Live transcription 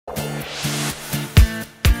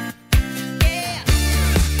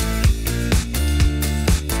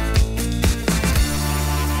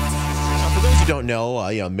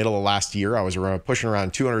know, middle of last year, I was pushing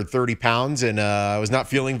around 230 pounds, and I was not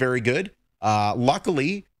feeling very good.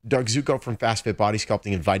 Luckily, Doug Zuko from Fast Fit Body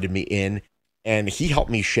Sculpting invited me in, and he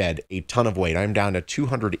helped me shed a ton of weight. I'm down to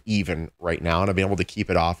 200 even right now, and I've been able to keep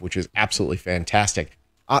it off, which is absolutely fantastic.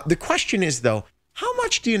 The question is, though, how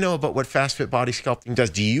much do you know about what Fast Fit Body Sculpting does?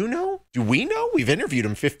 Do you know? Do we know? We've interviewed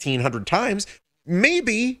him 1,500 times.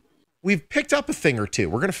 Maybe we've picked up a thing or two.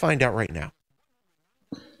 We're going to find out right now.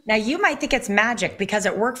 Now, you might think it's magic because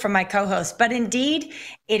it worked for my co-host, but indeed,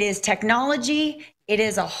 it is technology. It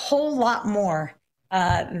is a whole lot more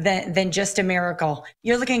than just a miracle.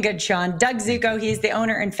 You're looking good, Sean. Doug Zuko, he's the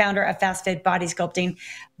owner and founder of Fast Fit Body Sculpting.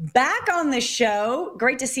 Back on the show.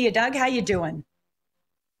 Great to see you, Doug. How you doing?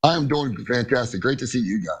 I'm doing fantastic. Great to see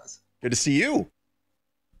you guys. Good to see you.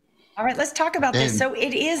 All right, let's talk about this. So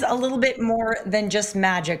it is a little bit more than just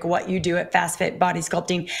magic, what you do at Fast Fit Body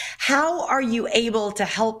Sculpting. How are you able to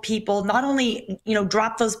help people not only,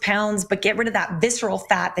 drop those pounds, but get rid of that visceral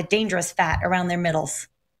fat, the dangerous fat around their middles?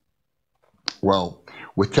 Well,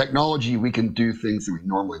 with technology, we can do things that we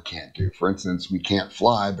normally can't do. For instance, we can't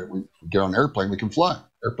fly, but we get on an airplane, we can fly.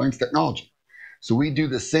 Airplane's technology. So we do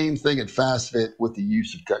the same thing at Fast Fit with the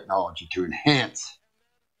use of technology to enhance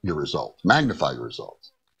your results, magnify your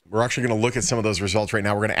results. We're actually going to look at some of those results right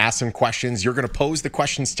now. We're going to ask some questions. You're going to pose the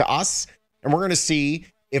questions to us, and we're going to see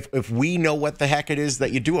if we know what the heck it is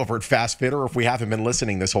that you do over at Fast Fit, or if we haven't been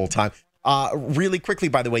listening this whole time. Really quickly,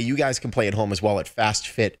 by the way, you guys can play at home as well at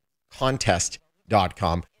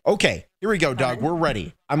fastfitcontest.com. Okay, here we go, Doug. We're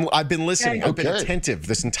ready. I've been listening. I've been attentive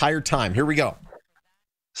this entire time. Here we go.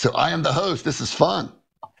 So I am the host. This is fun.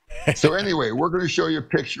 So anyway, we're going to show you a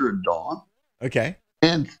picture of Dawn. Okay.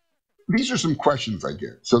 And these are some questions I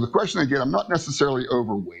get. So the question I get, I'm not necessarily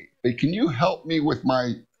overweight, but can you help me with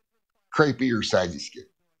my crepey or saggy skin?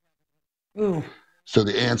 Ooh. So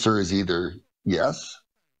the answer is either yes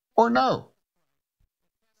or no.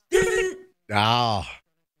 Who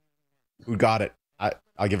got it?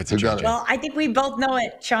 I'll give it to Judge. Well, I think we both know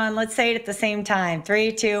it, Sean. Let's say it at the same time.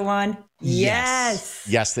 3, 2, 1. Yes.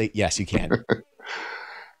 Yes, you can.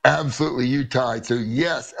 Absolutely, you tied. So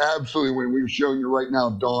yes, absolutely. When we were showing you right now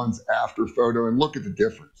Dawn's after photo, and look at the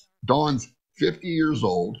difference. Dawn's 50 years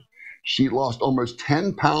old. She lost almost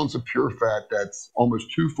 10 pounds of pure fat. That's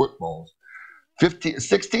almost 2 footballs.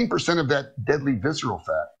 16% of that deadly visceral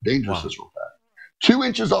fat, dangerous visceral fat. 2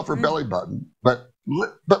 inches off her belly button. But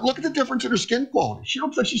look at the difference in her skin quality. She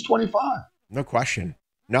looks like she's 25. No question.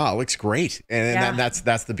 No, it looks great, and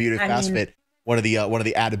that's the beauty of Fast Fit. One of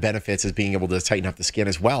the added benefits is being able to tighten up the skin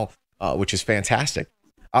as well, which is fantastic.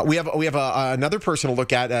 We have another person to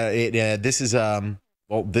look at. This is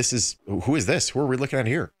who is this? Who are we looking at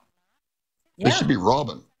here? Yeah. This should be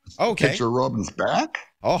Robin. Okay. Picture of Robin's back.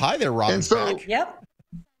 Oh, hi there, Robin. And so, back. Yep.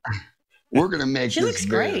 We're going to make she looks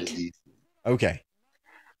great. Easy. Okay.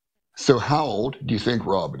 So how old do you think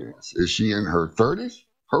Robin is? Is she in her 30s,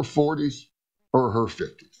 her 40s, or her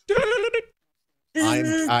 50s?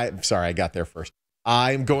 I'm sorry, I got there first.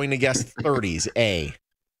 I'm going to guess 30s, A.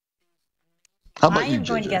 How about I am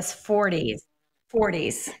going to guess 40s.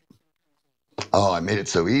 40s. Oh, I made it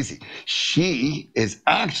so easy. She is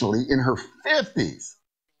actually in her 50s.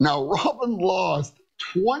 Now, Robin lost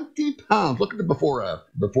 20 pounds. Look at the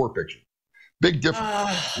before picture. Big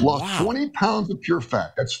difference. Lost 20 pounds of pure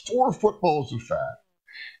fat. That's 4 footballs of fat.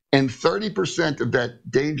 And 30% of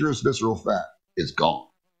that dangerous visceral fat is gone.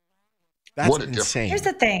 That's what a insane. difference.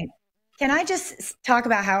 Here's the thing. Can I just talk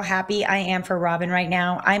about how happy I am for Robin right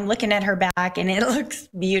now? I'm looking at her back and it looks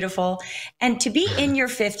beautiful. And to be in your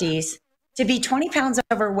 50s, to be 20 pounds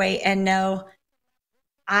overweight and know,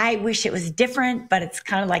 I wish it was different, but it's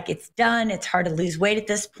kind of like it's done. It's hard to lose weight at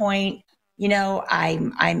this point.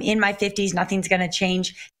 I'm in my 50s. Nothing's going to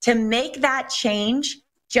change. To make that change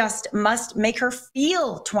just must make her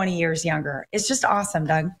feel 20 years younger. It's just awesome,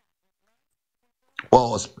 Doug.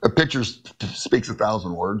 Well, a picture speaks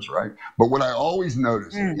 1,000 words, right? But what I always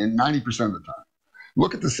notice, in 90% of the time,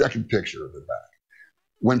 look at the second picture of the back.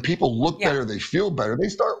 When people look better, they feel better, they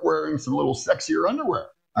start wearing some little sexier underwear.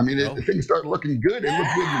 I mean, if things start looking good, they look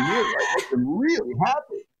good in the mirror, right? Make them really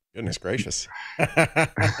happy. Goodness gracious.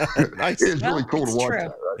 Nice. It's really cool to watch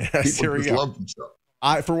that, right? Yes, People just love themselves.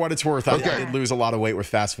 For what it's worth, I did lose a lot of weight with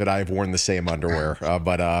Fast Fit. I've worn the same underwear,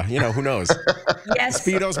 but who knows? Yes.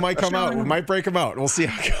 Speedos might come out. We might break them out. We'll see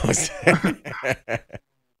how it goes.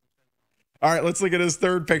 All right, let's look at his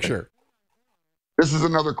third picture. This is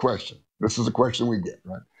another question. This is a question we get,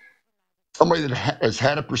 right? Somebody that has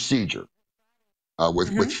had a procedure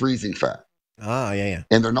with freezing fat. Yeah.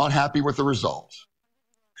 And they're not happy with the results.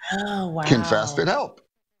 Oh, wow. Can Fast Fit help?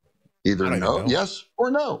 Either no, yes, or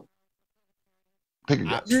no. Take a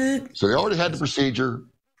guess. So they already had the procedure.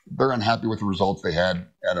 They're unhappy with the results they had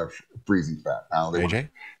at a freezing fat. Now they AJ?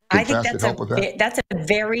 I think that's a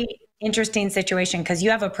very interesting situation because you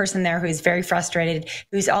have a person there who's very frustrated,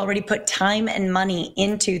 who's already put time and money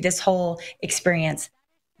into this whole experience.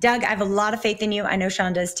 Doug, I have a lot of faith in you. I know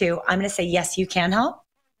Sean does too. I'm going to say, yes, you can help.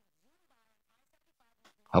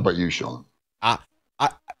 How about you, Sean?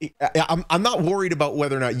 I'm not worried about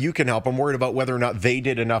whether or not you can help. I'm worried about whether or not they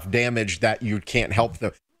did enough damage that you can't help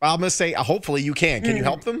them. I'm going to say, hopefully you can. Can you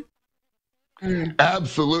help them?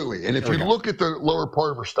 Absolutely. And if you look at the lower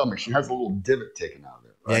part of her stomach, she has a little divot taken out of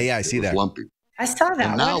there. Right? Yeah, I see that. Lumpy. I saw that.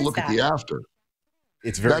 And now look at the after.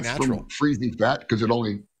 It's very That's natural. from freezing fat because it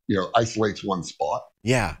only isolates one spot.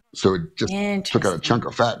 Yeah. So it just took out a chunk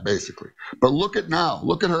of fat, basically. But look at now.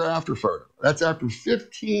 Look at her after photo. That's after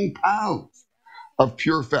 15 pounds of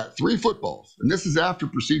pure fat. 3 footballs. And this is after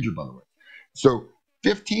procedure, by the way. So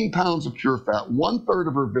 15 pounds of pure fat, 1/3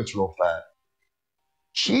 of her visceral fat.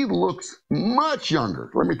 She looks much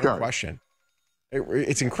younger. Let me tell you. Question.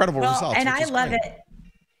 It's incredible results. And I love it.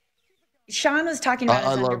 Sean was talking about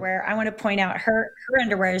his underwear. I want to point out her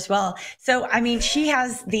underwear as well. So, I mean, she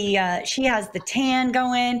has the tan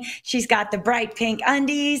going. She's got the bright pink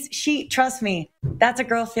undies. Trust me, that's a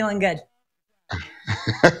girl feeling good.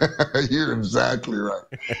 You're exactly right.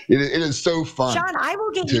 It is so fun. Sean, I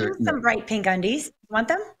will get you some bright pink undies. Want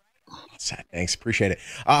them? Thanks. Appreciate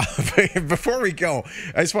it. Before we go,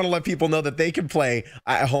 I just want to let people know that they can play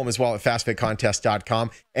at home as well at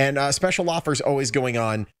fastfitcontest.com. And special offers always going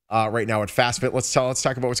on right now at FastFit. Let's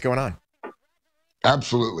talk about what's going on.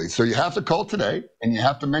 Absolutely. So you have to call today and you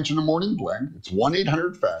have to mention the morning blend. It's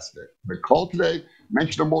 1-800-FASTFIT. But call today,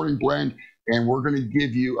 mention the morning blend, and we're going to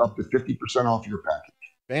give you up to 50% off your package.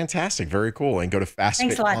 Fantastic. Very cool. And go to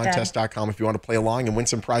fastfitcontest.com if you want to play along and win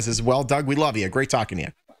some prizes as well. Doug, we love you. Great talking to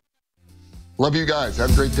you. Love you guys.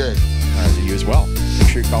 Have a great day. All right, to you as well. Make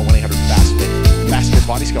sure you call 1-800-FASTFIT. FastFit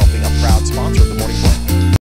Body Sculpting, a proud sponsor of the Morning Blend.